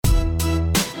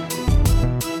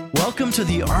Welcome to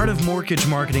the Art of Mortgage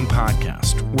Marketing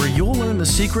podcast, where you'll learn the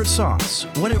secret sauce,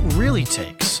 what it really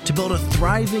takes to build a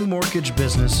thriving mortgage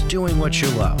business doing what you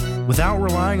love, without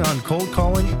relying on cold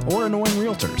calling or annoying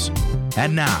realtors.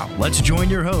 And now, let's join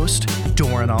your host,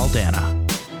 Doran Aldana.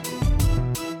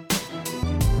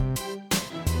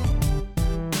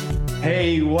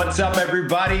 Hey, what's up,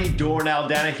 everybody? Doran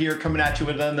Aldana here, coming at you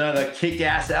with another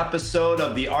kick-ass episode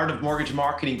of the Art of Mortgage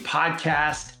Marketing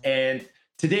podcast. And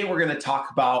today we're going to talk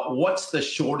about what's the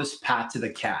shortest path to the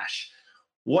cash.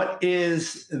 What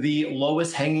is the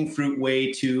lowest hanging fruit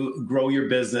way to grow your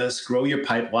business, grow your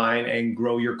pipeline, and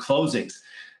grow your closings?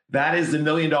 That is the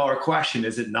million-dollar question,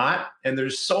 is it not? And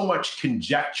there's so much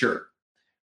conjecture,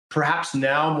 perhaps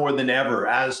now more than ever,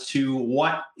 as to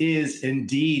what is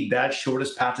indeed that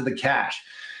shortest path to the cash.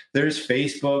 There's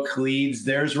Facebook leads,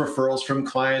 there's referrals from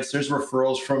clients, there's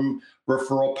referrals from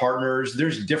referral partners,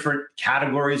 there's different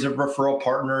categories of referral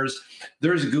partners,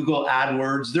 there's Google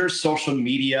AdWords, there's social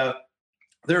media,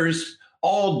 there's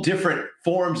all different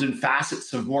forms and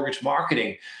facets of mortgage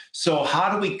marketing. So how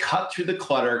do we cut through the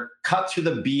clutter, cut through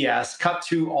the BS, cut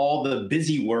through all the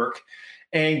busy work,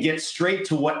 and get straight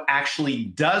to what actually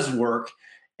does work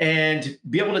and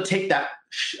be able to take that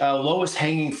lowest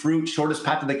hanging fruit, shortest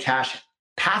path to the cash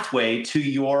pathway to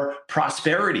your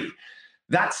prosperity?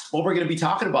 That's what we're going to be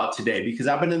talking about today, because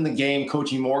I've been in the game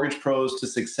coaching mortgage pros to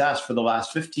success for the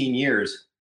last 15 years.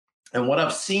 And what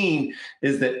I've seen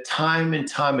is that time and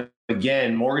time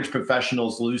again, mortgage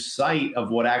professionals lose sight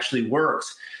of what actually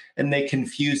works, and they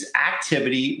confuse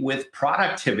activity with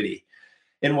productivity.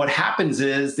 And what happens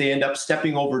is they end up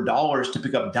stepping over dollars to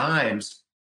pick up dimes,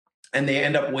 and they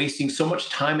end up wasting so much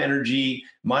time, energy,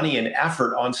 money, and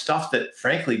effort on stuff that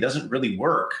frankly doesn't really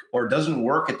work, or doesn't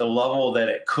work at the level that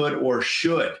it could or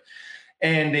should.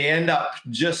 And they end up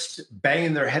just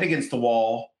banging their head against the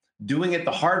wall, doing it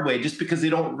the hard way, just because they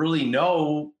don't really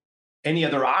know any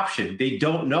other option. They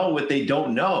don't know what they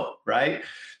don't know, right?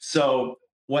 So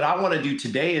what I want to do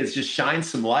today is just shine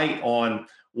some light on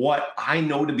what I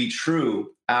know to be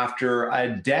true after a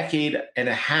decade and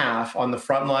a half on the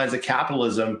front lines of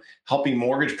capitalism, helping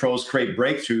mortgage pros create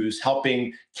breakthroughs,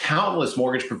 helping countless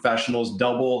mortgage professionals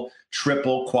double,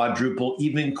 triple, quadruple,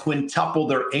 even quintuple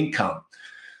their income.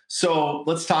 So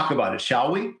let's talk about it,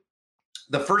 shall we?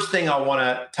 The first thing I want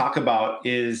to talk about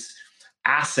is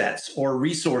assets or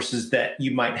resources that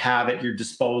you might have at your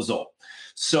disposal.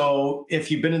 So if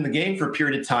you've been in the game for a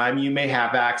period of time, you may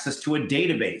have access to a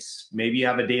database. Maybe you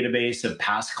have a database of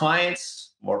past clients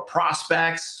or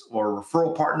prospects or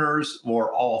referral partners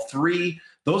or all three.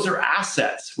 Those are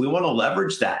assets. We want to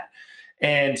leverage that.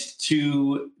 And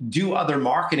to do other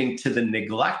marketing to the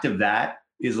neglect of that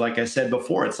is, like I said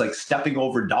before, it's like stepping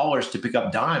over dollars to pick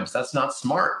up dimes. That's not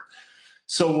smart.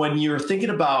 So when you're thinking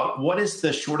about what is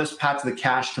the shortest path to the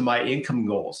cash to my income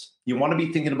goals, you want to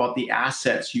be thinking about the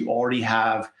assets you already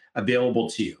have available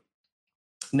to you.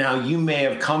 Now, you may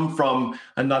have come from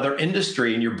another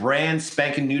industry and you're brand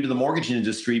spanking new to the mortgage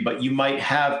industry, but you might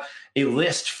have a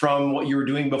list from what you were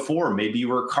doing before. Maybe you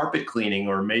were carpet cleaning,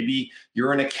 or maybe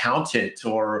you're an accountant,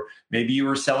 or maybe you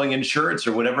were selling insurance,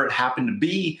 or whatever it happened to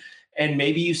be. And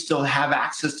maybe you still have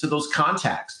access to those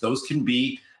contacts. Those can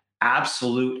be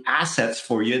absolute assets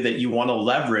for you that you want to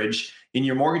leverage in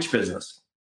your mortgage business.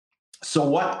 So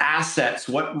what assets,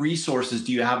 what resources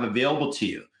do you have available to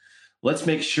you? Let's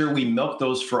make sure we milk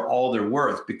those for all they're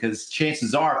worth, because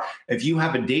chances are, if you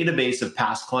have a database of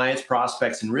past clients,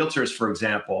 prospects, and realtors, for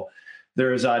example,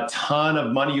 there's a ton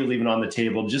of money you're leaving on the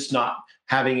table, just not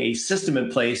having a system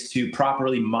in place to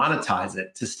properly monetize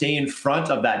it, to stay in front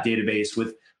of that database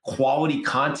with quality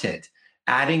content,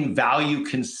 adding value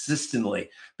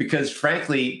consistently. Because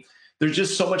frankly, there's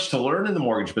just so much to learn in the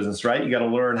mortgage business, right? You got to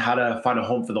learn how to find a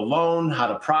home for the loan, how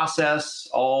to process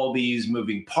all these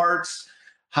moving parts,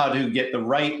 how to get the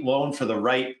right loan for the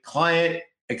right client,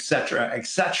 et cetera, et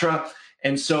cetera.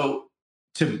 And so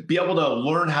to be able to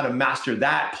learn how to master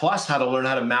that, plus how to learn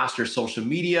how to master social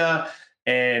media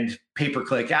and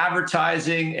pay-per-click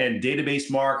advertising and database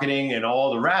marketing and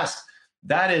all the rest,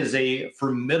 that is a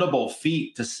formidable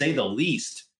feat, to say the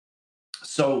least.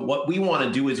 So what we want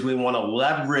to do is we want to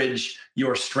leverage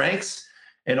your strengths,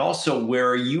 and also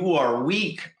where you are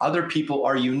weak, other people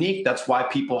are unique. That's why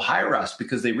people hire us,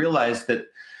 because they realize that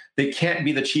they can't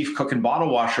be the chief cook and bottle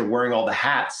washer wearing all the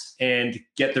hats and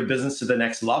get their business to the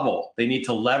next level. They need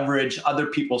to leverage other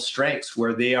people's strengths.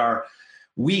 Where they are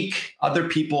weak, other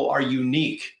people are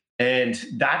unique. And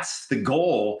that's the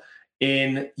goal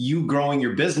in you growing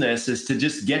your business, is to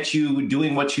just get you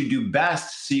doing what you do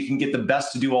best, so you can get the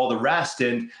best to do all the rest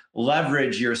and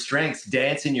leverage your strengths,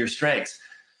 dance in your strengths.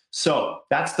 So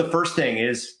that's the first thing,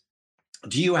 is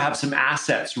Do you have some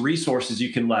assets, resources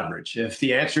you can leverage? If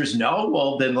the answer is no,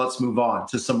 well, then let's move on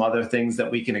to some other things that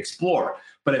we can explore.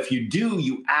 But if you do,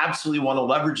 you absolutely want to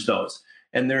leverage those.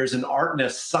 And there's an art and a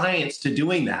science to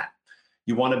doing that.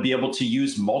 You want to be able to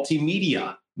use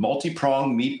multimedia,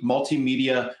 multi-pronged,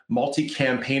 multimedia,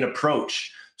 multi-campaign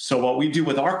approach. So what we do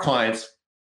with our clients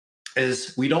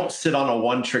is we don't sit on a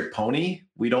one-trick pony.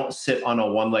 We don't sit on a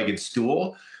one-legged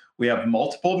stool. We have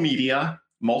multiple media,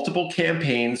 multiple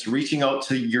campaigns, reaching out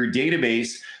to your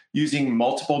database using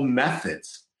multiple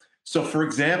methods. So for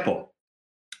example,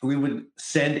 we would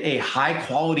send a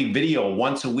high-quality video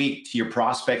once a week to your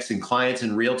prospects and clients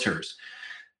and realtors.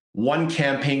 One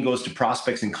campaign goes to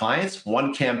prospects and clients,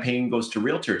 one campaign goes to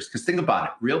realtors. Because think about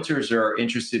it, realtors are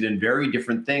interested in very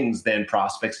different things than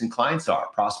prospects and clients are.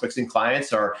 Prospects and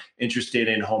clients are interested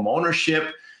in home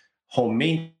ownership, home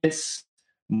maintenance,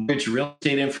 mortgage, real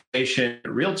estate information.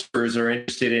 Realtors are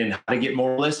interested in how to get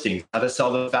more listings, how to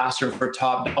sell them faster for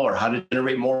top dollar, how to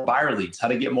generate more buyer leads, how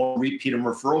to get more repeat and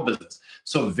referral business.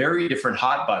 So very different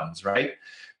hot buttons, right?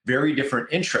 Very different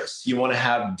interests. You want to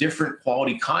have different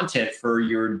quality content for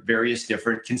your various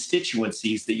different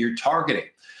constituencies that you're targeting.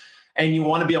 And you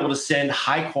want to be able to send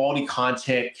high quality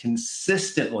content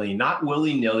consistently, not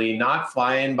willy-nilly, not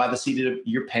flying by the seat of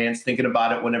your pants, thinking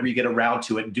about it whenever you get around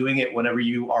to it, doing it whenever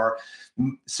you are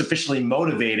sufficiently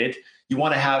motivated. You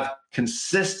want to have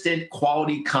consistent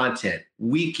quality content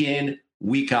week in,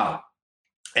 week out.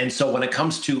 And so when it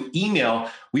comes to email,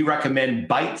 we recommend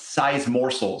bite-sized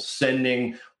morsels,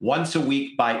 sending once a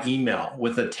week by email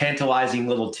with a tantalizing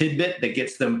little tidbit that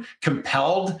gets them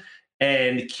compelled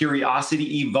and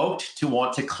curiosity evoked to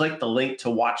want to click the link to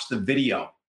watch the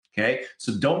video. Okay,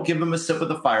 so don't give them a sip of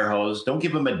the fire hose. Don't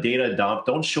give them a data dump.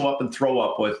 Don't show up and throw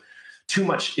up with too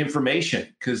much information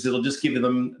because it'll just give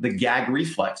them the gag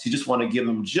reflex. You just want to give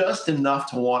them just enough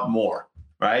to want more,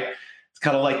 right?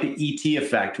 Kind of like the ET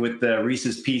effect with the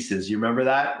Reese's Pieces. You remember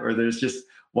that? Or there's just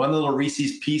one little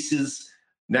Reese's Pieces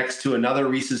next to another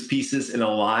Reese's Pieces in a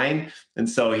line. And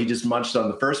so he just munched on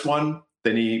the first one.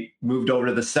 Then he moved over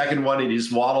to the second one and he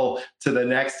just waddled to the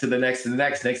next, to the next, to the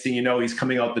next. Next thing you know, he's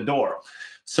coming out the door.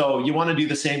 So you want to do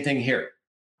the same thing here.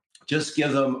 Just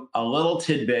give them a little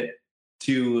tidbit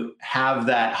to have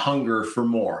that hunger for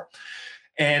more.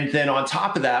 And then on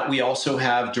top of that, we also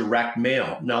have direct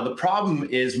mail. Now, the problem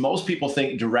is most people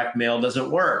think direct mail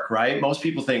doesn't work, right? Most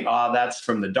people think, oh, that's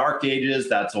from the dark ages,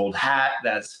 that's old hat,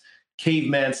 that's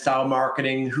caveman style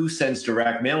marketing. Who sends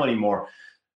direct mail anymore?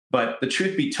 But the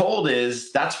truth be told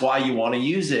is that's why you want to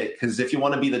use it. Because if you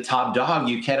want to be the top dog,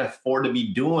 you can't afford to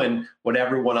be doing what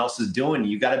everyone else is doing.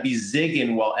 You got to be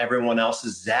zigging while everyone else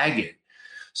is zagging.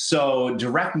 So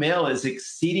direct mail is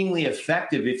exceedingly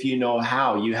effective if you know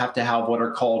how. You have to have what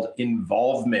are called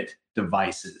involvement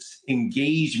devices,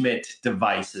 engagement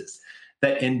devices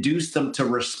that induce them to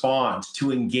respond,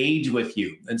 to engage with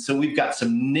you. And so we've got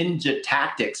some ninja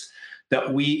tactics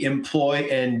that we employ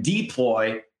and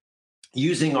deploy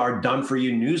using our Done For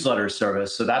You newsletter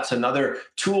service. So that's another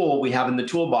tool we have in the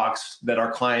toolbox that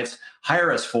our clients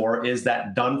hire us for, is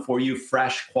that Done For You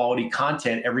fresh quality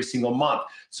content every single month.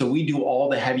 So we do all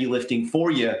the heavy lifting for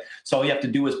you. So all you have to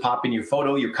do is pop in your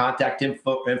photo, your contact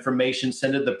information,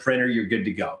 send it to the printer, you're good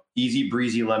to go. Easy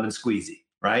breezy, lemon squeezy,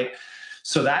 right?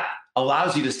 So that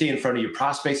allows you to stay in front of your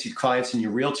prospects, your clients, and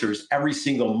your realtors every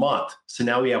single month. So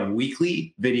now we have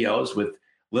weekly videos with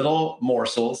little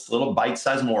morsels, little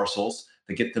bite-sized morsels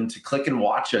that get them to click and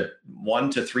watch a 1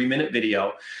 to 3 minute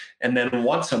video. And then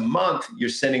once a month, you're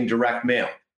sending direct mail.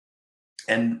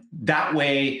 And that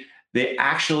way, they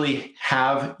actually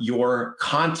have your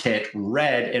content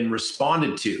read and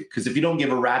responded to. Because if you don't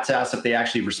give a rat's ass if they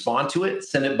actually respond to it,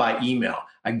 send it by email.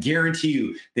 I guarantee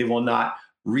you they will not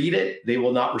read it, they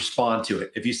will not respond to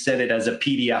it. If you send it as a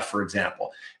PDF, for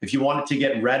example, if you want it to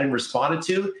get read and responded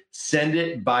to, send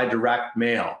it by direct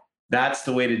mail. That's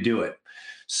the way to do it.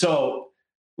 So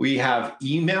we have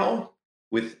email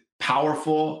with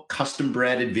powerful custom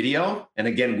branded video. And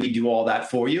again, we do all that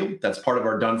for you. That's part of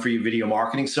our Done For You video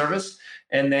marketing service.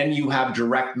 And then you have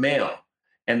direct mail,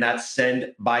 and that's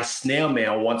sent by snail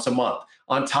mail once a month.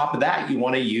 On top of that, you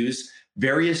want to use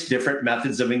various different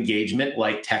methods of engagement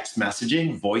like text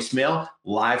messaging, voicemail,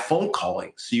 live phone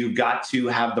calling. So you've got to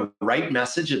have the right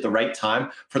message at the right time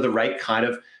for the right kind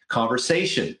of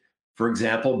conversation. For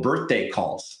example, birthday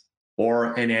calls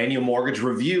or an annual mortgage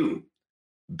review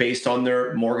based on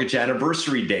their mortgage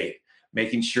anniversary date,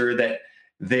 making sure that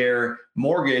their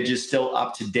mortgage is still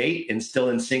up to date and still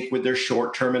in sync with their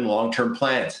short-term and long-term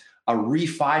plans. A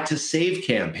refi to save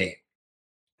campaign,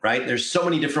 right? There's so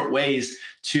many different ways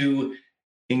to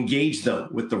engage them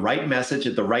with the right message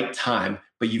at the right time,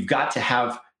 but you've got to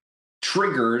have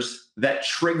triggers that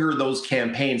trigger those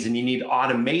campaigns, and you need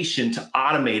automation to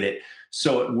automate it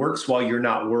so it works while you're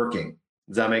not working.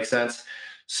 Does that make sense?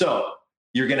 So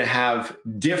you're going to have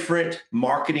different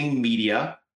marketing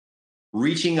media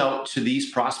reaching out to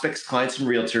these prospects, clients, and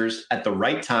realtors at the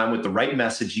right time with the right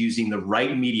message using the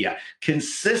right media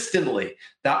consistently.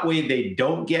 That way they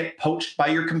don't get poached by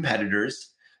your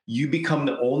competitors. You become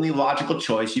the only logical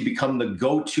choice. You become the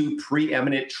go-to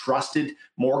preeminent trusted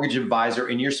mortgage advisor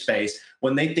in your space.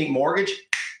 When they think mortgage,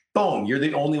 boom, you're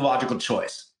the only logical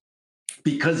choice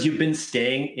because you've been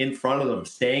staying in front of them,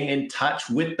 staying in touch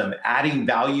with them, adding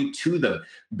value to them,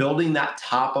 building that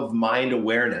top of mind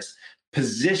awareness,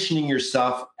 positioning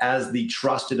yourself as the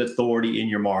trusted authority in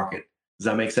your market. Does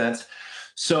that make sense?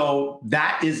 So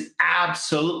that is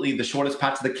absolutely the shortest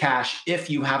path to the cash if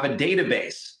you have a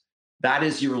database. That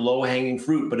is your low-hanging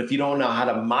fruit. But if you don't know how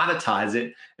to monetize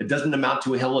it, it doesn't amount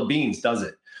to a hill of beans, does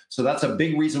it? So that's a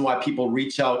big reason why people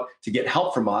reach out to get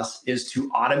help from us, is to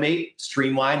automate,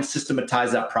 streamline,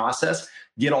 systematize that process,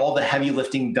 get all the heavy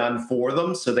lifting done for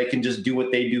them so they can just do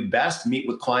what they do best, meet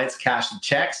with clients, cash the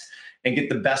checks, and get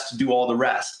the best to do all the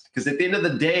rest. Because at the end of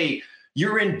the day,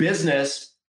 you're in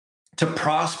business to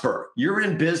prosper. You're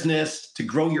in business to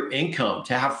grow your income,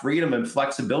 to have freedom and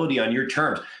flexibility on your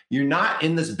terms. You're not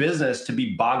in this business to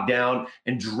be bogged down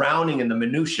and drowning in the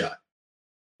minutia,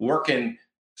 working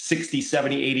 60,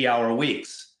 70, 80-hour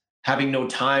weeks, having no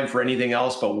time for anything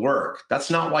else but work.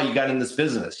 That's not why you got in this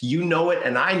business. You know it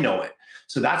and I know it.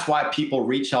 So that's why people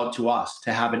reach out to us,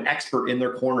 to have an expert in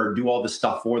their corner do all this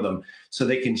stuff for them so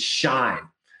they can shine,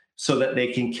 so that they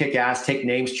can kick ass, take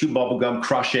names, chew bubblegum,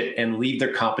 crush it, and leave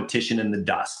their competition in the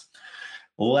dust.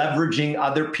 Leveraging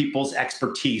other people's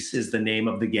expertise is the name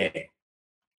of the game.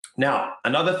 Now,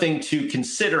 another thing to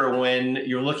consider when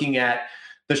you're looking at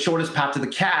the shortest path to the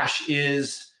cash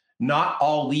is not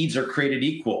all leads are created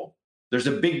equal. There's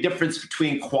a big difference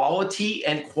between quality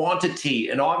and quantity.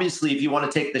 And obviously, if you want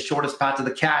to take the shortest path to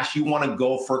the cash, you want to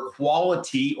go for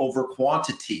quality over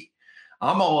quantity.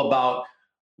 I'm all about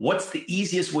what's the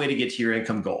easiest way to get to your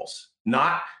income goals,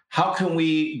 not how can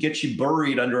we get you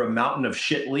buried under a mountain of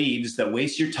shit leads that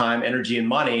waste your time, energy, and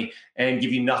money and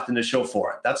give you nothing to show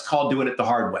for it. That's called doing it the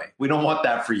hard way. We don't want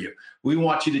that for you. We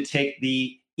want you to take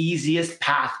the easiest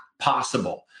path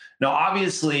possible. Now,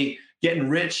 obviously, getting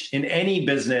rich in any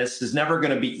business is never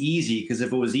going to be easy, because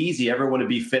if it was easy, everyone would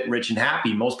be fit, rich, and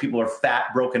happy. Most people are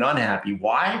fat, broken, unhappy.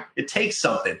 Why? It takes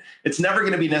something. It's never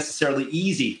going to be necessarily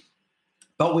easy,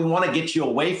 but we want to get you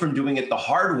away from doing it the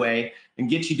hard way and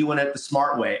get you doing it the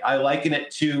smart way. I liken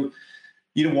it to,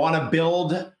 you want to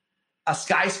build a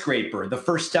skyscraper. The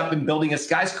first step in building a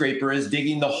skyscraper is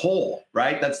digging the hole,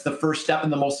 right? That's the first step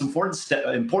and the most important step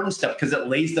because it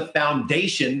lays the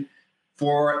foundation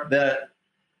for the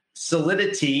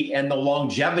solidity and the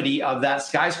longevity of that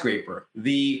skyscraper.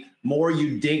 The more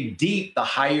you dig deep, the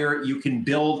higher you can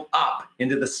build up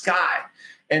into the sky.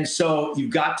 And so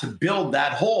you've got to build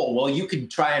that hole. Well, you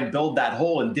could try and build that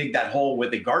hole and dig that hole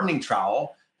with a gardening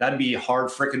trowel. That'd be hard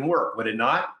freaking work, would it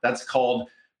not? That's called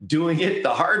doing it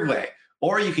the hard way.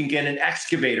 Or you can get an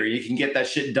excavator. You can get that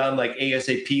shit done like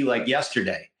ASAP, like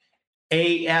yesterday.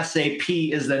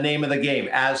 ASAP is the name of the game,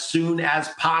 as soon as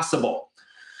possible.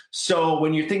 So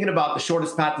when you're thinking about the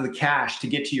shortest path to the cash to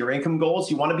get to your income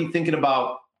goals, you want to be thinking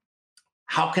about,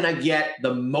 how can I get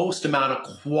the most amount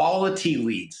of quality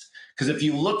leads? Because if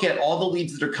you look at all the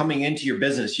leads that are coming into your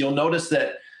business, you'll notice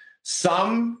that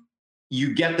some,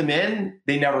 you get them in,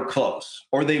 they never close,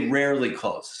 or they rarely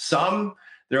close. Some,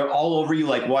 they're all over you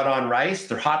like what on rice.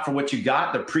 They're hot for what you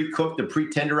got. They're pre-cooked, they're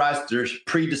pre-tenderized, they're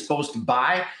predisposed to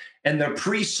buy, and they're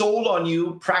pre-sold on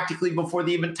you practically before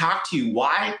they even talk to you.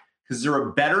 Why? Because they're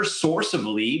a better source of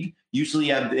lead. Usually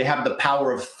they have the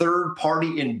power of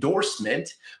third-party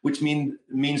endorsement, which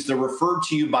means they're referred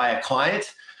to you by a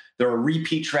client. They're a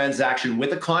repeat transaction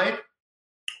with a client,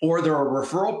 or they're a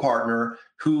referral partner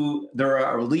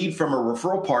they're a lead from a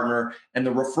referral partner, and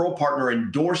the referral partner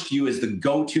endorsed you as the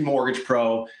go-to mortgage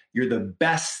pro. You're the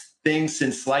best thing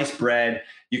since sliced bread.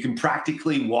 You can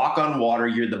practically walk on water.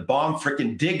 You're the bomb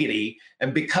freaking diggity.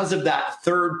 And because of that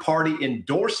third-party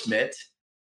endorsement,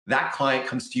 that client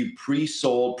comes to you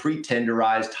pre-sold,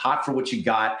 pre-tenderized, hot for what you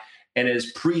got, and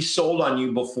is pre-sold on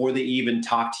you before they even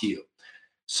talk to you.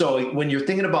 So when you're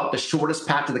thinking about the shortest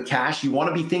path to the cash, you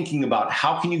want to be thinking about,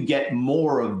 how can you get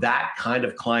more of that kind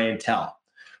of clientele?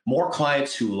 More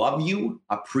clients who love you,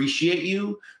 appreciate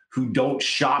you, who don't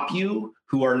shop you,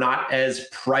 who are not as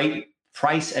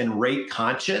price and rate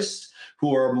conscious,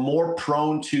 who are more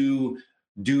prone to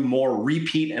do more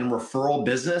repeat and referral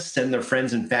business, send their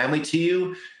friends and family to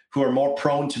you, who are more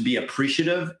prone to be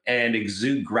appreciative and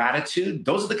exude gratitude,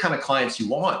 those are the kind of clients you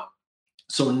want.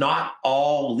 So not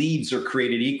all leads are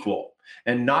created equal,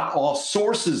 and not all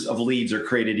sources of leads are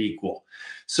created equal.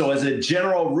 So as a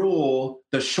general rule,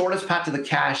 the shortest path to the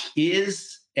cash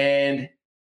is, and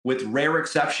with rare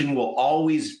exception, will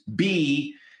always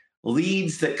be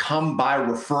leads that come by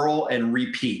referral and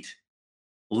repeat.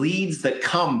 Leads that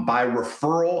come by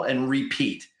referral and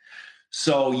repeat.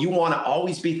 So you want to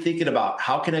always be thinking about,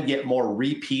 how can I get more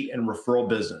repeat and referral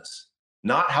business?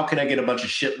 Not how can I get a bunch of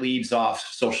shit leads off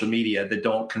social media that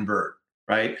don't convert,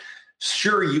 right?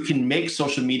 Sure, you can make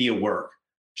social media work.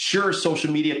 Sure,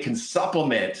 social media can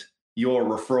supplement your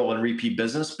referral and repeat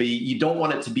business, but you don't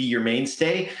want it to be your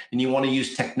mainstay. And you want to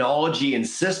use technology and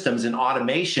systems and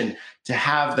automation to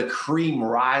have the cream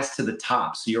rise to the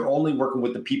top. So you're only working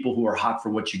with the people who are hot for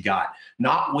what you got,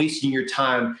 not wasting your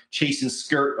time chasing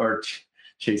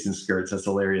chasing skirts. That's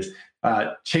hilarious.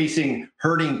 Chasing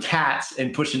herding cats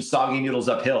and pushing soggy noodles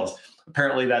up hills.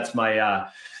 Apparently that's my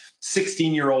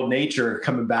 16-year-old nature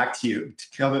coming back to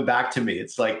me.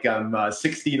 It's like I'm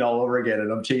 16 all over again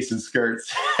and I'm chasing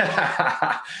skirts.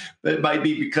 It might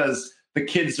be because the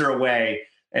kids are away.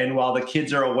 And while the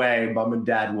kids are away, mom and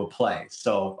dad will play.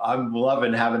 So I'm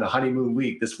loving having a honeymoon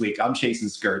week this week. I'm chasing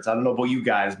skirts. I don't know about you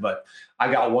guys, but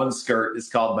I got one skirt. It's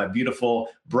called My Beautiful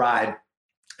Bride.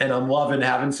 And I'm loving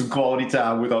having some quality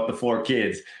time without the 4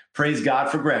 kids. Praise God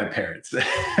for grandparents.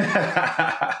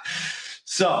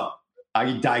 So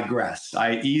I digress.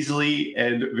 I easily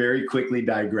and very quickly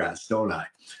digress, don't I?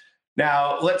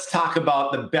 Now, let's talk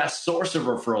about the best source of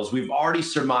referrals. We've already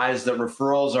surmised that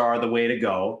referrals are the way to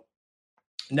go.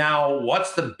 Now,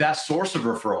 what's the best source of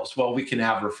referrals? Well, we can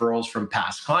have referrals from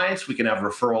past clients. We can have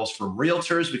referrals from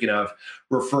realtors. We can have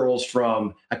referrals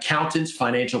from accountants,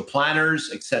 financial planners,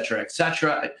 et cetera, et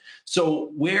cetera.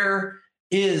 So where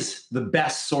is the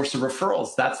best source of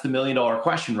referrals? That's the million-dollar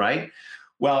question, right?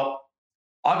 Well,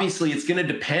 obviously, it's going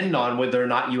to depend on whether or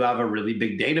not you have a really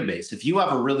big database. If you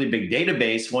have a really big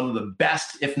database, one of the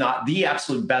best, if not the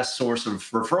absolute best source of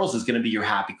referrals is going to be your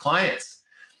happy clients.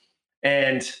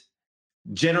 And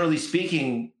generally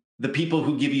speaking, the people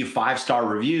who give you 5-star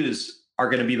reviews are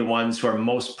going to be the ones who are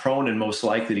most prone and most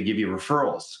likely to give you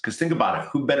referrals. Because think about it,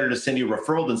 who better to send you a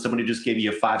referral than somebody who just gave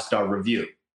you a 5-star review?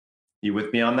 You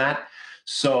with me on that?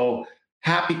 So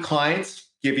happy clients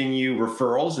giving you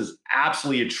referrals is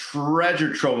absolutely a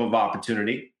treasure trove of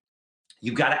opportunity.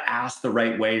 You've got to ask the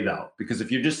right way, though, because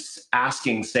if you're just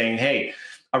asking, saying, hey,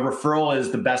 a referral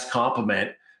is the best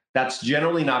compliment, that's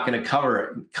generally not going to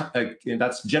cover it.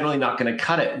 That's generally not going to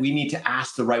cut it. We need to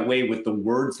ask the right way with the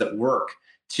words that work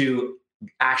to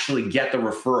actually get the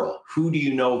referral. Who do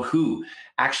you know who?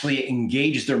 Actually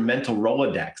engage their mental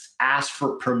Rolodex. Ask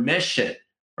for permission,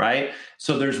 right?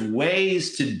 So there's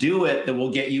ways to do it that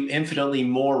will get you infinitely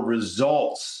more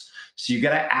results. So you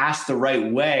got to ask the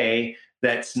right way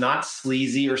that's not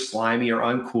sleazy or slimy or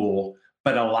uncool,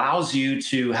 but allows you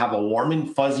to have a warm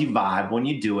and fuzzy vibe when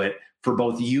you do it, for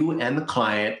both you and the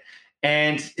client.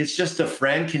 And it's just a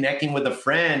friend connecting with a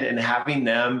friend and having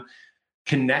them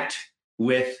connect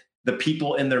with the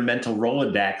people in their mental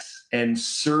Rolodex and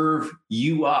serve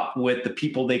you up with the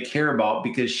people they care about,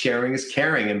 because sharing is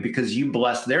caring. And because you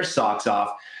bless their socks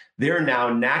off, they're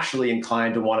now naturally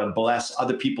inclined to want to bless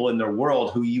other people in their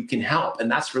world who you can help. And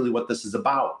that's really what this is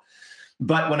about.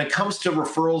 But when it comes to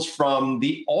referrals from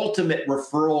the ultimate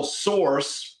referral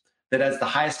source that has the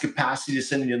highest capacity to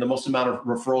send you the most amount of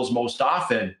referrals most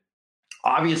often,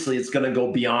 obviously it's going to go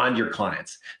beyond your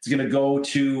clients. It's going to go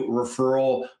to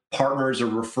referral partners or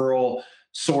referral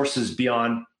sources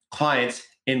beyond clients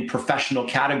in professional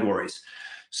categories.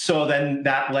 So then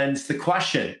that lends the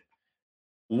question,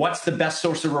 what's the best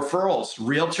source of referrals?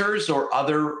 Realtors or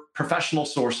other professional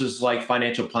sources like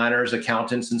financial planners,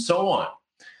 accountants, and so on?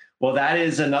 Well, that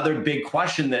is another big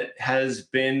question that has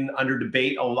been under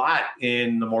debate a lot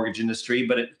in the mortgage industry,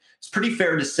 but it's pretty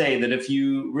fair to say that if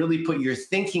you really put your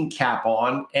thinking cap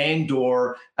on and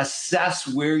or assess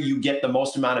where you get the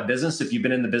most amount of business, if you've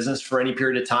been in the business for any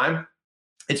period of time,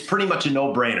 it's pretty much a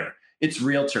no-brainer. It's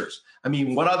realtors. I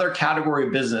mean, what other category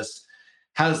of business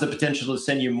has the potential to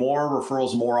send you more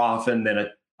referrals more often than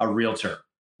a realtor?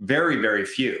 Very, very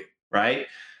few, right?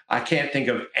 I can't think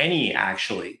of any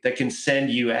actually that can send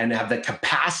you and have the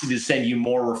capacity to send you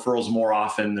more referrals more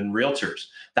often than realtors.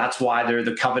 That's why they're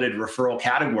the coveted referral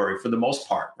category for the most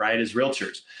part, right, is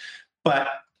realtors. But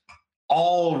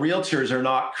all realtors are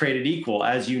not created equal,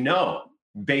 as you know.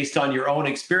 Based on your own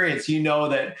experience, you know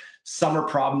that some are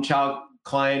problem child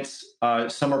clients,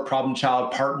 some are problem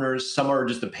child partners, some are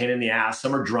just a pain in the ass,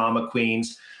 some are drama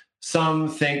queens. Some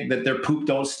think that their poop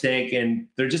don't stink and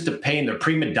they're just a pain. They're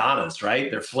prima donnas, right?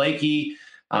 They're flaky,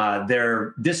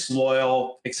 they're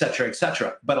disloyal, et cetera, et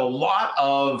cetera. But a lot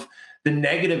of the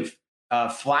negative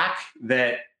flack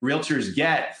that realtors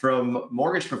get from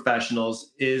mortgage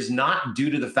professionals is not due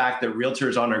to the fact that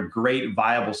realtors aren't a great,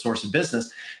 viable source of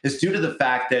business. It's due to the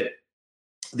fact that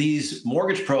these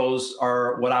mortgage pros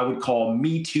are what I would call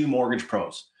Me Too mortgage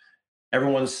pros.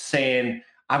 Everyone's saying,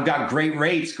 I've got great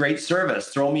rates, great service,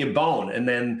 throw me a bone. And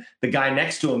then the guy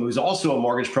next to him, who's also a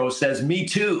mortgage pro, says, me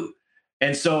too.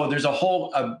 And so there's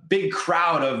a big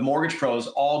crowd of mortgage pros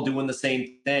all doing the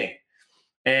same thing.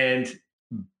 And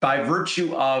by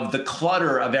virtue of the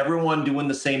clutter of everyone doing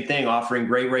the same thing, offering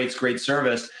great rates, great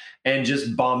service, and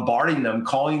just bombarding them,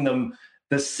 calling them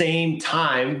the same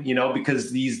time,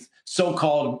 because these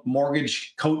so-called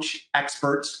mortgage coach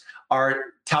experts are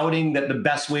touting that the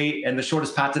best way and the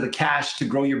shortest path to the cash to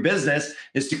grow your business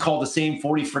is to call the same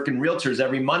 40 freaking realtors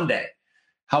every Monday.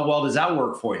 How well does that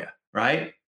work for you,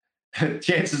 right?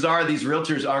 Chances are these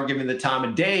realtors aren't giving the time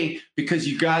of day because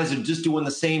you guys are just doing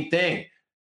the same thing.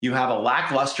 You have a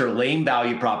lackluster, lame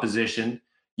value proposition.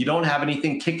 You don't have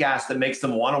anything kick-ass that makes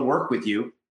them want to work with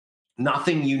you.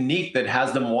 Nothing unique that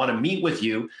has them want to meet with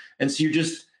you. And so you're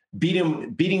just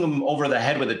beating them over the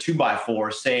head with a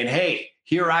 2x4 saying, hey,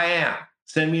 here I am.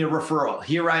 Send me a referral.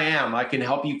 Here I am. I can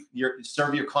help you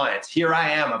serve your clients. Here I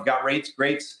am. I've got great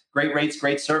rates,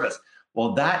 great service.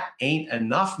 Well, that ain't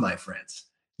enough, my friends.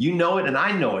 You know it and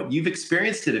I know it. You've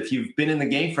experienced it. If you've been in the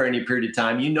game for any period of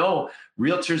time, you know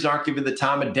realtors aren't given the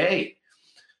time of day.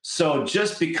 So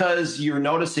just because you're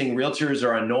noticing realtors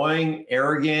are annoying,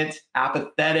 arrogant,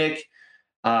 apathetic,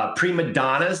 prima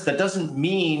donnas, that doesn't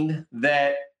mean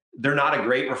that they're not a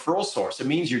great referral source. It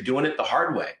means you're doing it the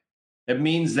hard way. It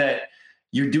means that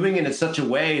you're doing it in such a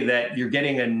way that you're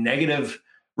getting a negative,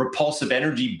 repulsive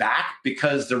energy back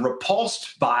because they're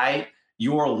repulsed by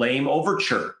your lame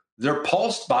overture. They're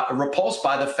repulsed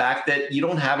by the fact that you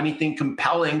don't have anything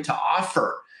compelling to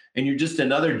offer and you're just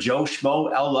another Joe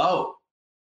Schmo LO.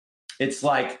 It's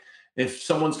like if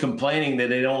someone's complaining that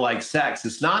they don't like sex,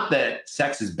 it's not that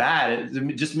sex is bad.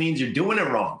 It just means you're doing it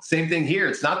wrong. Same thing here.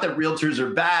 It's not that realtors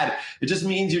are bad. It just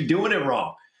means you're doing it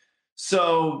wrong.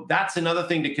 So that's another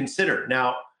thing to consider.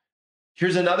 Now,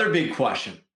 here's another big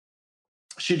question.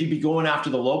 Should you be going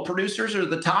after the low producers or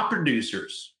the top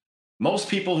producers? Most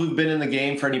people who've been in the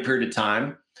game for any period of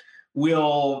time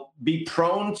will be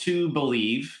prone to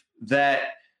believe that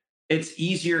it's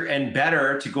easier and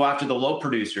better to go after the low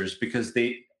producers because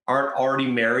they aren't already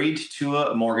married to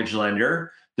a mortgage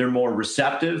lender. They're more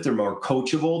receptive, they're more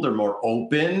coachable, they're more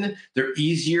open, they're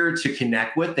easier to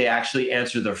connect with. They actually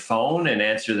answer their phone and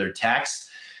answer their texts.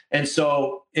 And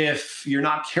so if you're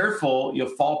not careful, you'll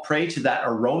fall prey to that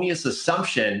erroneous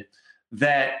assumption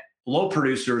that low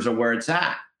producers are where it's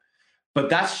at. But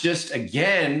that's just,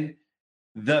 again,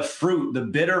 the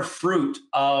bitter fruit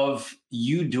of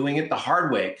you doing it the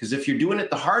hard way. Because if you're doing it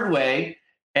the hard way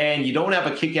and you don't have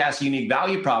a kick-ass unique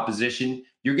value proposition,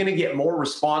 you're going to get more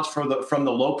response from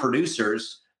the low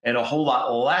producers and a whole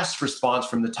lot less response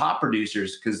from the top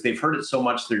producers because they've heard it so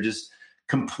much they're just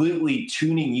completely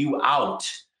tuning you out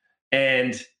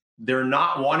and they're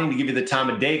not wanting to give you the time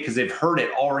of day because they've heard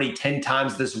it already 10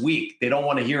 times this week. They don't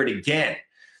want to hear it again.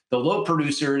 The low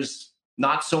producers,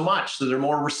 not so much. So they're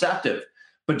more receptive.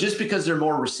 But just because they're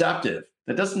more receptive,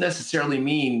 that doesn't necessarily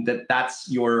mean that that's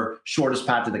your shortest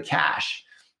path to the cash.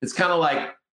 It's kind of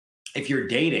like if you're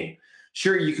dating.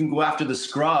 Sure, you can go after the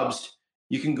scrubs.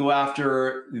 You can go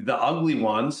after the ugly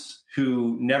ones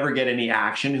who never get any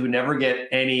action, who never get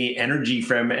any energy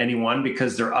from anyone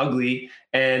because they're ugly.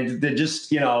 And they're just,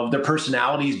 their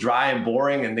personality's dry and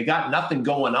boring and they got nothing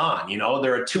going on.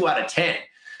 They're a 2 out of 10.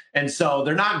 And so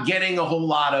they're not getting a whole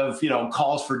lot of,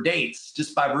 calls for dates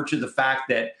just by virtue of the fact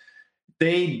that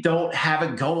they don't have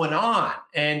it going on.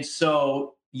 And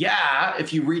so, yeah,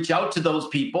 if you reach out to those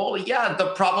people, yeah,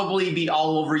 they'll probably be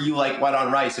all over you like wet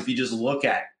on rice if you just look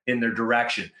at in their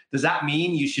direction. Does that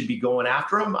mean you should be going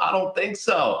after them? I don't think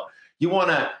so. You want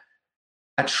to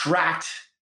attract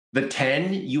the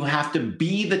 10, you have to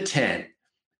be the 10.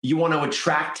 You want to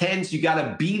attract 10s, you got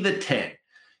to be the 10.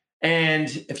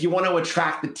 And if you want to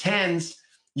attract the 10s,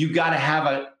 you got to have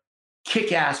a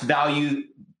kick-ass value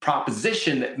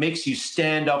proposition that makes you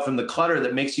stand out from the clutter,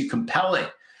 that makes you compelling.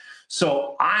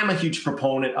 So I'm a huge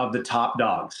proponent of the top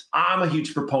dogs. I'm a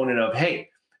huge proponent of, hey,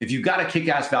 if you've got a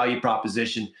kick-ass value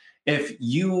proposition, if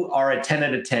you are a 10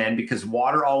 out of 10, because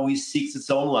water always seeks its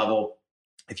own level,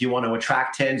 if you want to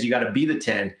attract 10s, you got to be the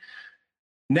 10.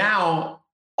 Now,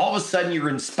 all of a sudden you're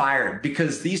inspired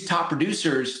because these top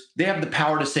producers, they have the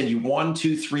power to send you 1,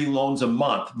 2, 3 loans a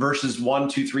month versus 1,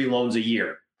 2, 3 loans a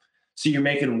year. So you're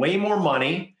making way more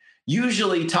money.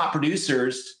 Usually top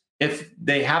producers, if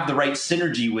they have the right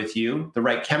synergy with you, the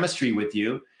right chemistry with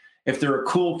you, if they're a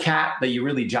cool cat that you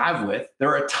really jive with,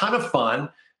 they're a ton of fun.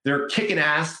 They're kicking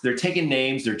ass. They're taking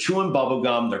names. They're chewing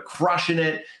bubblegum. They're crushing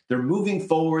it. They're moving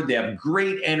forward. They have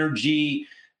great energy.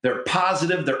 They're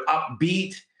positive. They're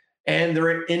upbeat. And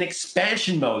they're in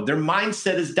expansion mode. Their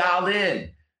mindset is dialed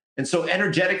in. And so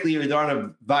energetically, they're on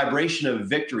a vibration of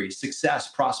victory,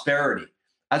 success, prosperity,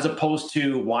 as opposed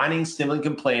to whining, stimming,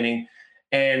 complaining,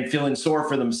 and feeling sore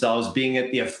for themselves, being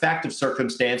at the effect of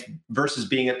circumstance versus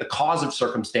being at the cause of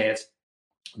circumstance.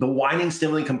 The whining,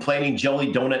 stimming, complaining,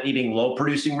 jelly donut eating, low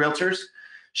producing realtors,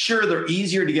 sure, they're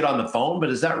easier to get on the phone,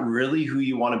 but is that really who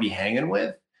you want to be hanging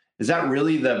with? Is that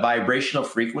really the vibrational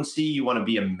frequency you want to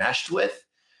be enmeshed with?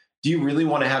 Do you really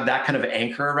want to have that kind of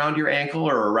anchor around your ankle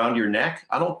or around your neck?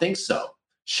 I don't think so.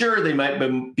 Sure, they might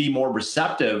be more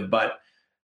receptive, but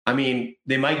I mean,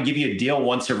 they might give you a deal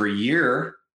once every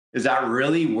year. Is that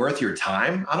really worth your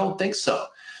time? I don't think so.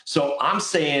 So I'm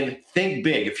saying think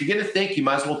big. If you're going to think, you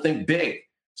might as well think big.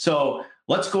 So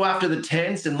let's go after the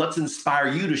 10s and let's inspire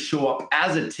you to show up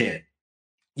as a 10.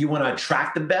 You want to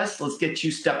attract the best? Let's get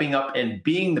you stepping up and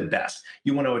being the best.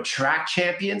 You want to attract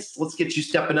champions? Let's get you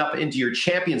stepping up into your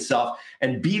champion self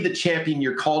and be the champion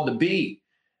you're called to be.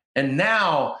 And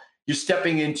now you're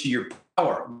stepping into your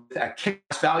power with that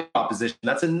kick-ass value proposition.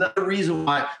 That's another reason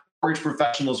why mortgage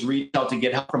professionals reach out to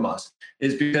get help from us,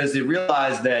 is because they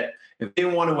realize that if they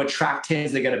want to attract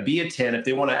 10s, they got to be a 10. If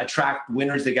they want to attract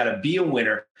winners, they got to be a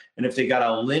winner. And if they got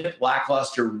a limp,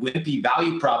 lackluster, wimpy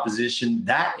value proposition,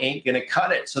 that ain't going to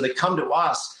cut it. So they come to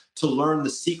us to learn the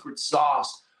secret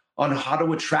sauce on how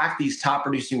to attract these top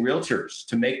producing realtors,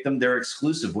 to make them their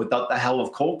exclusive without the hell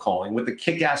of cold calling, with a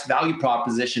kick-ass value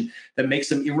proposition that makes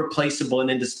them irreplaceable and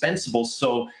indispensable.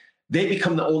 So they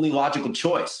become the only logical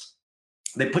choice.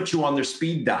 They put you on their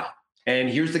speed dial. And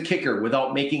here's the kicker: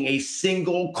 without making a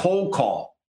single cold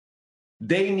call.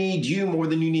 They need you more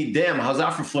than you need them. How's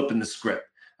that for flipping the script?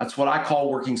 That's what I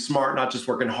call working smart, not just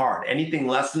working hard. Anything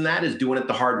less than that is doing it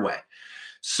the hard way.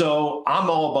 So I'm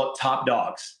all about top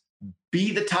dogs.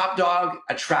 Be the top dog,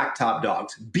 attract top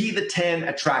dogs. Be the 10,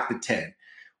 attract the 10.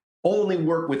 Only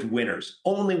work with winners.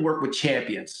 Only work with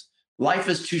champions. Life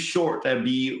is too short to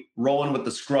be rolling with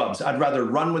the scrubs. I'd rather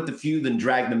run with the few than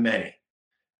drag the many.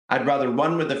 I'd rather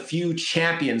run with a few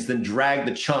champions than drag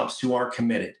the chumps who aren't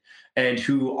committed and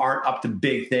who aren't up to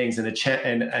big things and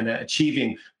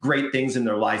achieving great things in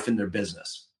their life and their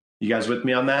business. You guys with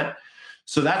me on that?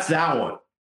 So that's that one.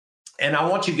 And I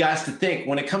want you guys to think,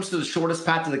 when it comes to the shortest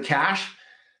path to the cash,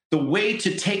 the way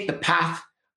to take the path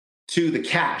to the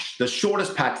cash, the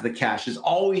shortest path to the cash, is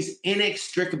always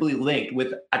inextricably linked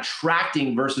with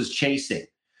attracting versus chasing.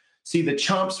 See, the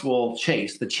chumps will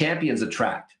chase, the champions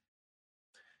attract.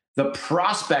 The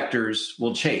prospectors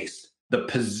will chase, the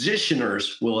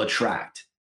positioners will attract.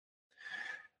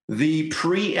 The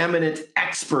preeminent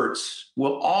experts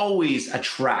will always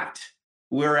attract,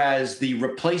 whereas the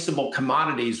replaceable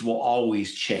commodities will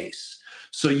always chase.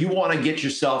 So you want to get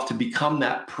yourself to become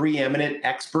that preeminent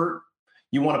expert.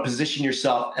 You want to position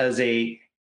yourself as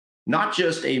not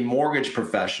just a mortgage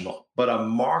professional, but a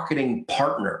marketing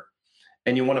partner.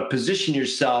 And you want to position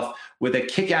yourself with a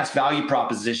kick-ass value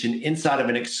proposition inside of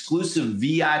an exclusive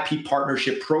VIP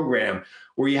partnership program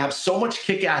where you have so much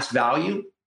kick-ass value,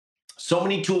 so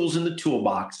many tools in the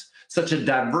toolbox, such a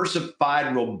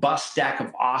diversified, robust stack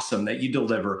of awesome that you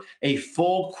deliver, a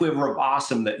full quiver of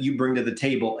awesome that you bring to the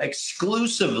table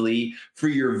exclusively for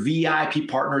your VIP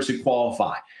partners who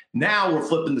qualify. Now we're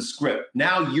flipping the script.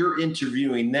 Now you're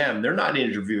interviewing them. They're not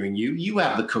interviewing you. You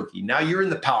have the cookie. Now you're in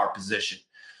the power position.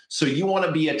 So you want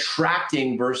to be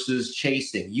attracting versus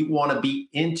chasing. You want to be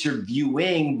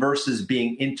interviewing versus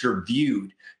being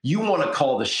interviewed. You want to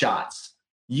call the shots.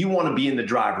 You want to be in the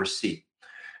driver's seat.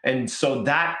 And so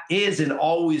that is and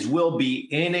always will be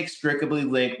inextricably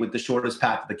linked with the shortest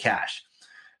path to the cash.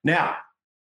 Now,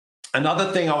 another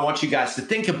thing I want you guys to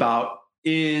think about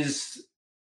is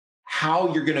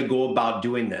how you're going to go about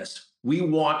doing this. We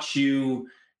want you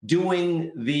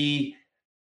doing the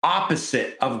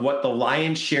opposite of what the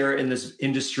lion's share in this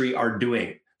industry are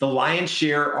doing. The lion's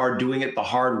share are doing it the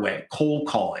hard way, cold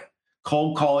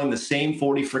calling the same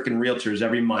 40 freaking realtors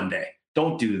every Monday.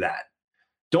 Don't do that.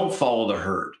 Don't follow the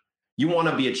herd. You want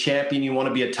to be a champion. You want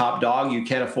to be a top dog. You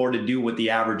can't afford to do what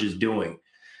the average is doing.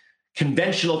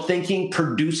 Conventional thinking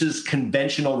produces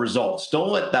conventional results. Don't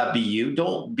let that be you.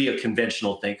 Don't be a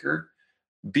conventional thinker.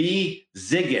 Be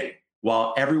zigging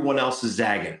while everyone else is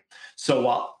zagging. So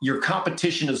while your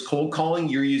competition is cold calling,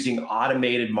 you're using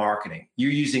automated marketing.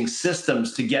 You're using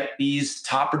systems to get these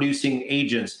top producing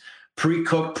agents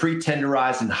pre-cooked,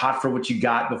 pre-tenderized, and hot for what you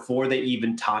got before they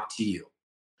even talk to you.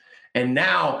 And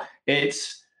now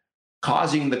it's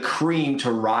causing the cream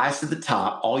to rise to the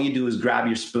top. All you do is grab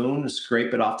your spoon and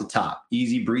scrape it off the top.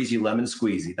 Easy breezy, lemon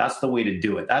squeezy. That's the way to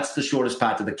do it. That's the shortest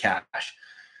path to the cash.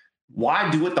 Why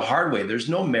do it the hard way? There's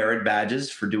no merit badges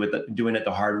for doing it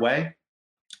the hard way.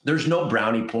 There's no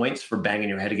brownie points for banging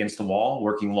your head against the wall,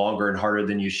 working longer and harder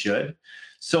than you should.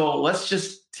 So let's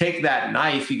just take that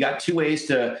knife. You got two ways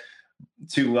to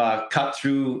cut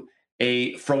through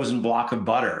a frozen block of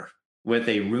butter: with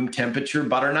a room temperature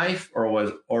butter knife or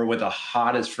with a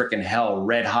hot as freaking hell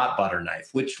red hot butter knife.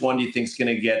 Which one do you think is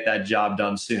going to get that job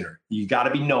done sooner? You got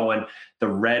to be knowing the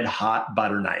red hot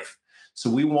butter knife. So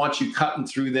we want you cutting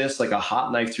through this like a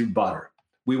hot knife through butter.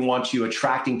 We want you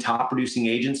attracting top producing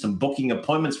agents and booking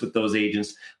appointments with those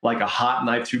agents like a hot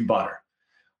knife through butter.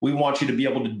 We want you to be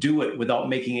able to do it without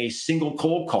making a single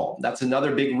cold call. That's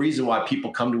another big reason why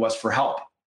people come to us for help,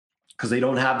 because they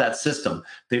don't have that system.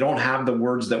 They don't have the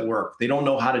words that work. They don't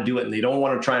know how to do it, and they don't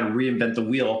want to try and reinvent the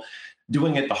wheel,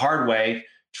 doing it the hard way,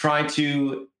 trying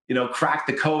to, crack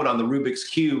the code on the Rubik's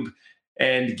Cube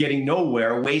and getting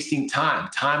nowhere, wasting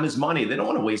time. Time is money. They don't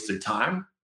want to waste their time.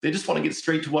 They just want to get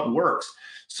straight to what works.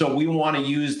 So we want to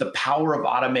use the power of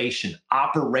automation,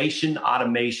 operation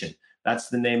automation. That's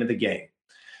the name of the game.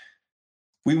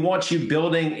 We want you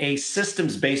building a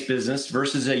systems-based business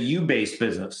versus a you-based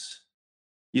business.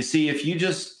 You see, if you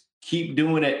just keep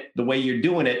doing it the way you're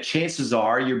doing it, chances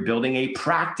are you're building a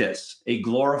practice, a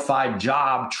glorified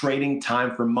job, trading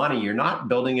time for money. You're not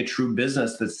building a true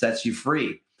business that sets you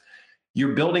free.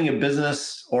 You're building a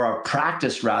business, or a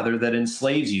practice rather, that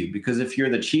enslaves you. Because if you're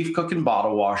the chief cook and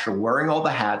bottle washer, wearing all the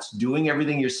hats, doing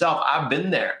everything yourself, I've been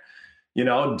there,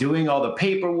 doing all the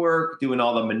paperwork, doing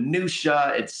all the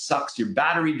minutia, it sucks your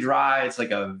battery dry. It's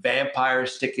like a vampire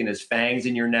sticking his fangs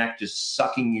in your neck, just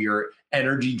sucking your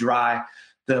energy dry.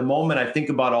 The moment I think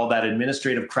about all that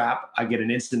administrative crap, I get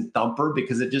an instant thumper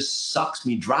because it just sucks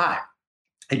me dry.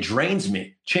 It drains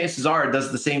me. Chances are it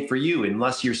does the same for you,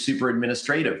 unless you're super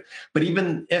administrative. But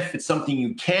even if it's something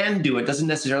you can do, it doesn't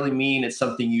necessarily mean it's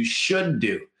something you should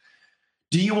do.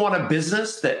 Do you want a real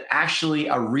business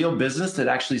that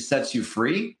actually sets you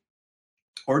free?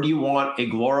 Or do you want a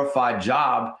glorified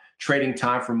job trading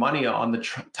time for money on the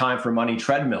time for money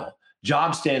treadmill?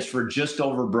 Job stands for just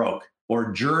over broke,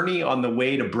 or journey on the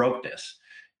way to brokenness.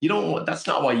 That's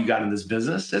not why you got in this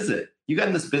business, is it? You got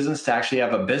in this business to actually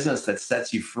have a business that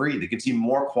sets you free, that gives you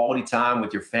more quality time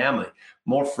with your family,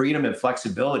 more freedom and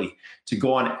flexibility to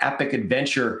go on epic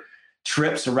adventure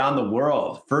trips around the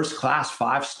world, first class,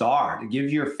 5-star, to give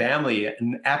your family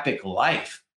an epic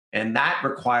life. And that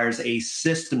requires a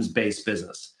systems-based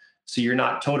business. So you're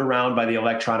not towed around by the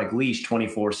electronic leash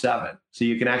 24/7. So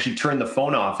you can actually turn the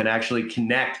phone off and actually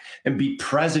connect and be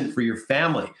present for your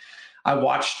family. I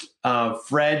watched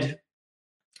Fred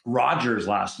Rogers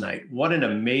last night. What an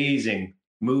amazing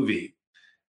movie.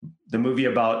 The movie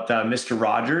about Mr.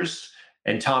 Rogers,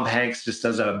 and Tom Hanks just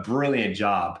does a brilliant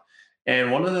job.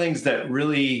 And one of the things that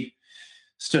really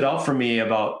stood out for me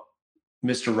about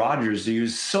Mr. Rogers, he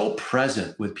was so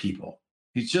present with people.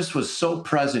 He just was so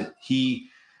present. He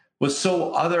was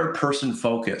so other person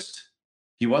focused.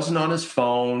 He wasn't on his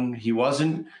phone. He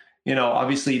wasn't,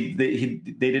 obviously they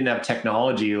didn't have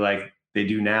technology like they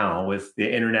do now with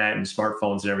the internet and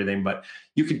smartphones and everything, but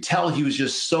you could tell he was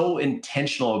just so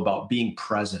intentional about being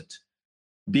present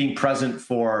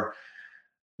for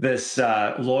this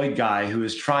Lloyd guy who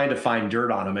was trying to find dirt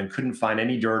on him and couldn't find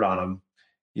any dirt on him.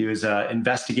 He was an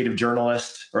investigative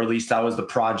journalist, or at least that was the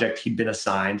project he'd been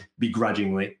assigned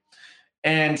begrudgingly.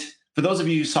 And for those of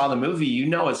you who saw the movie,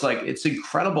 it's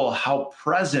incredible how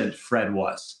present Fred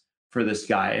was for this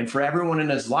guy and for everyone in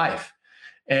his life.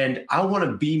 And I want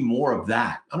to be more of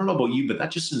that. I don't know about you, but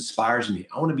that just inspires me.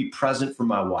 I want to be present for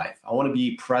my wife. I want to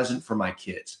be present for my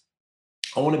kids.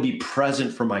 I want to be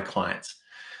present for my clients.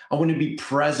 I want to be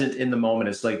present in the moment.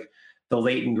 It's like the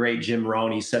late and great Jim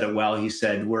Rohn, he said it well. He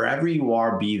said, wherever you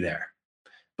are, be there.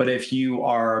 But if you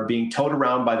are being towed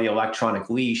around by the electronic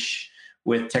leash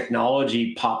with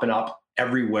technology popping up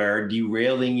everywhere,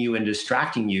 derailing you and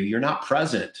distracting you, you're not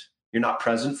present. You're not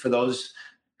present for those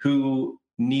who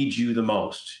need you the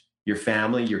most: your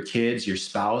family, your kids, your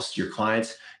spouse, your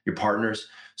clients, your partners.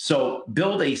 So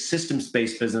build a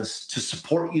systems-based business to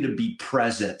support you to be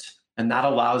present. And that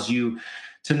allows you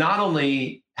to not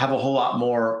only have a whole lot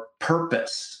more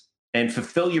purpose and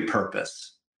fulfill your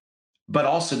purpose, but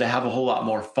also to have a whole lot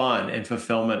more fun and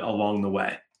fulfillment along the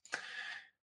way.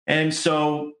 And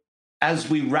so as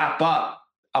we wrap up,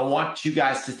 I want you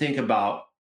guys to think about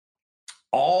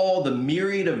all the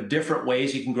myriad of different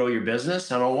ways you can grow your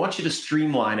business. And I want you to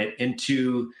streamline it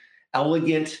into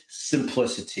elegant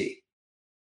simplicity.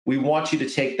 We want you to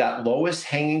take that lowest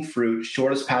hanging fruit,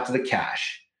 shortest path to the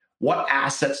cash. What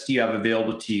assets do you have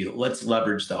available to you? Let's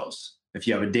leverage those. If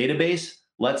you have a database,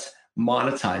 let's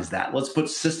monetize that. Let's put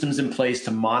systems in place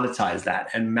to monetize that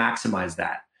and maximize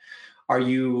that. Are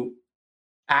you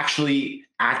actually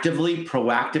actively,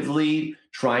 proactively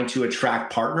trying to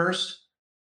attract partners?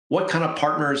 What kind of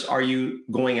partners are you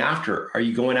going after? Are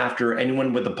you going after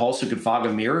anyone with a pulse who could fog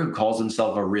a mirror, who calls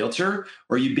himself a realtor?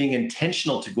 Or are you being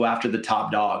intentional to go after the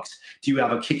top dogs? Do you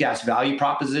have a kick-ass value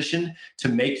proposition to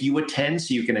make you a 10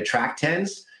 so you can attract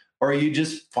 10s? Or are you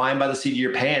just flying by the seat of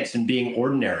your pants and being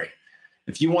ordinary?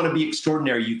 If you want to be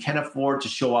extraordinary, you can't afford to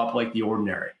show up like the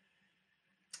ordinary.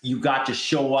 You've got to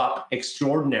show up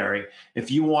extraordinary.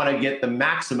 If you want to get the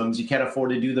maximums, you can't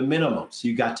afford to do the minimums.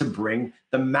 You got to bring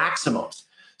the maximums.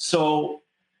 So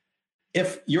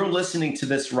if you're listening to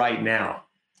this right now,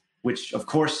 which of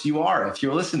course you are if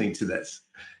you're listening to this,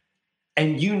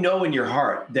 and you know in your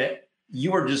heart that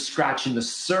you are just scratching the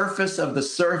surface of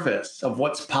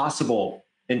what's possible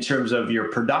in terms of your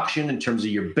production, in terms of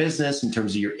your business, in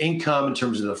terms of your income, in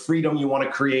terms of the freedom you want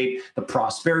to create, the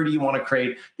prosperity you want to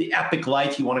create, the epic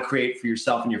life you want to create for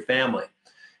yourself and your family.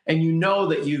 And you know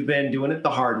that you've been doing it the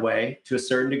hard way to a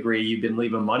certain degree. You've been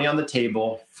leaving money on the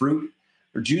table, fruit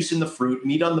or juice in the fruit,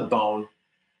 meat on the bone,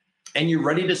 and you're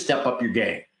ready to step up your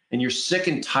game. And you're sick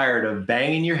and tired of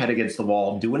banging your head against the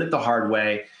wall, doing it the hard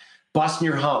way, busting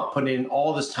your hump, putting in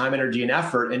all this time, energy, and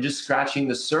effort, and just scratching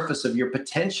the surface of your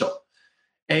potential.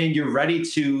 And you're ready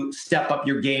to step up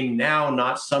your game now,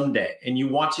 not someday. And you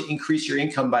want to increase your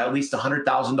income by at least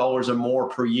 $100,000 or more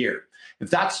per year. If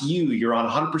that's you, you're on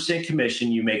 100%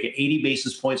 commission, you make it 80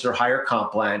 basis points or higher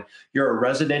comp plan, you're a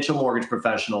residential mortgage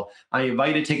professional, I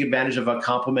invite you to take advantage of a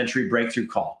complimentary breakthrough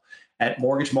call at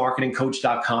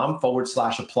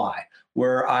mortgagemarketingcoach.com/apply,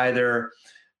 where either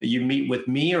you meet with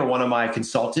me or one of my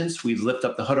consultants. We lift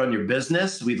up the hood on your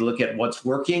business. We look at what's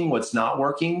working, what's not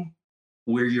working,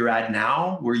 where you're at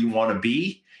now, where you want to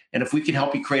be. And if we can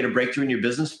help you create a breakthrough in your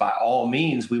business, by all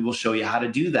means, we will show you how to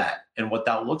do that and what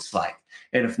that looks like.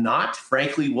 And if not,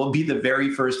 frankly, we'll be the very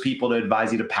first people to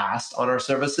advise you to pass on our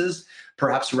services,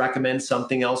 perhaps recommend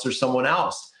something else or someone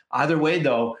else. Either way,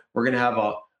 though, we're going to have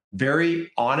a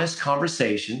very honest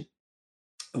conversation.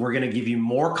 We're going to give you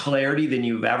more clarity than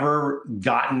you've ever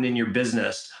gotten in your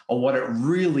business on what it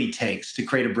really takes to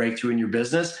create a breakthrough in your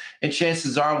business. And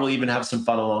chances are we'll even have some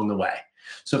fun along the way.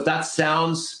 So if that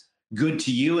sounds good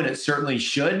to you, and it certainly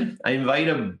should, I invite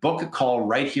you to book a call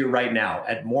right here, right now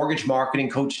at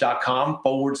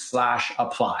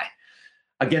mortgagemarketingcoach.com/apply.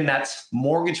 Again, that's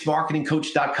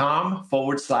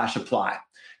mortgagemarketingcoach.com/apply.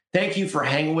 Thank you for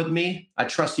hanging with me. I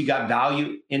trust you got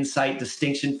value, insight,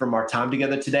 distinction from our time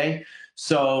together today.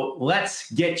 So let's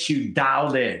get you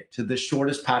dialed in to the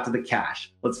shortest path to the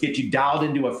cash. Let's get you dialed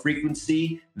into a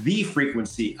frequency, the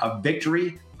frequency of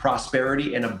victory,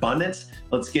 prosperity, and abundance.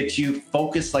 Let's get you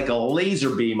focused like a laser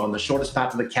beam on the shortest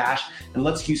path to the cash, and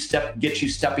let's get you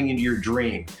stepping into your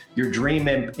dream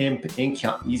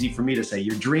income, easy for me to say,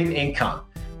 your dream income,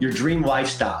 your dream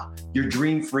lifestyle, your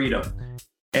dream freedom,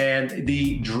 and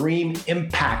the dream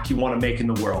impact you want to make in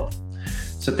the world.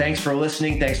 So thanks for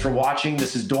listening. Thanks for watching.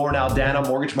 This is Doran Aldana,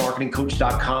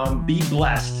 mortgagemarketingcoach.com. Be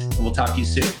blessed, and we'll talk to you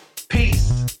soon.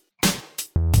 Peace.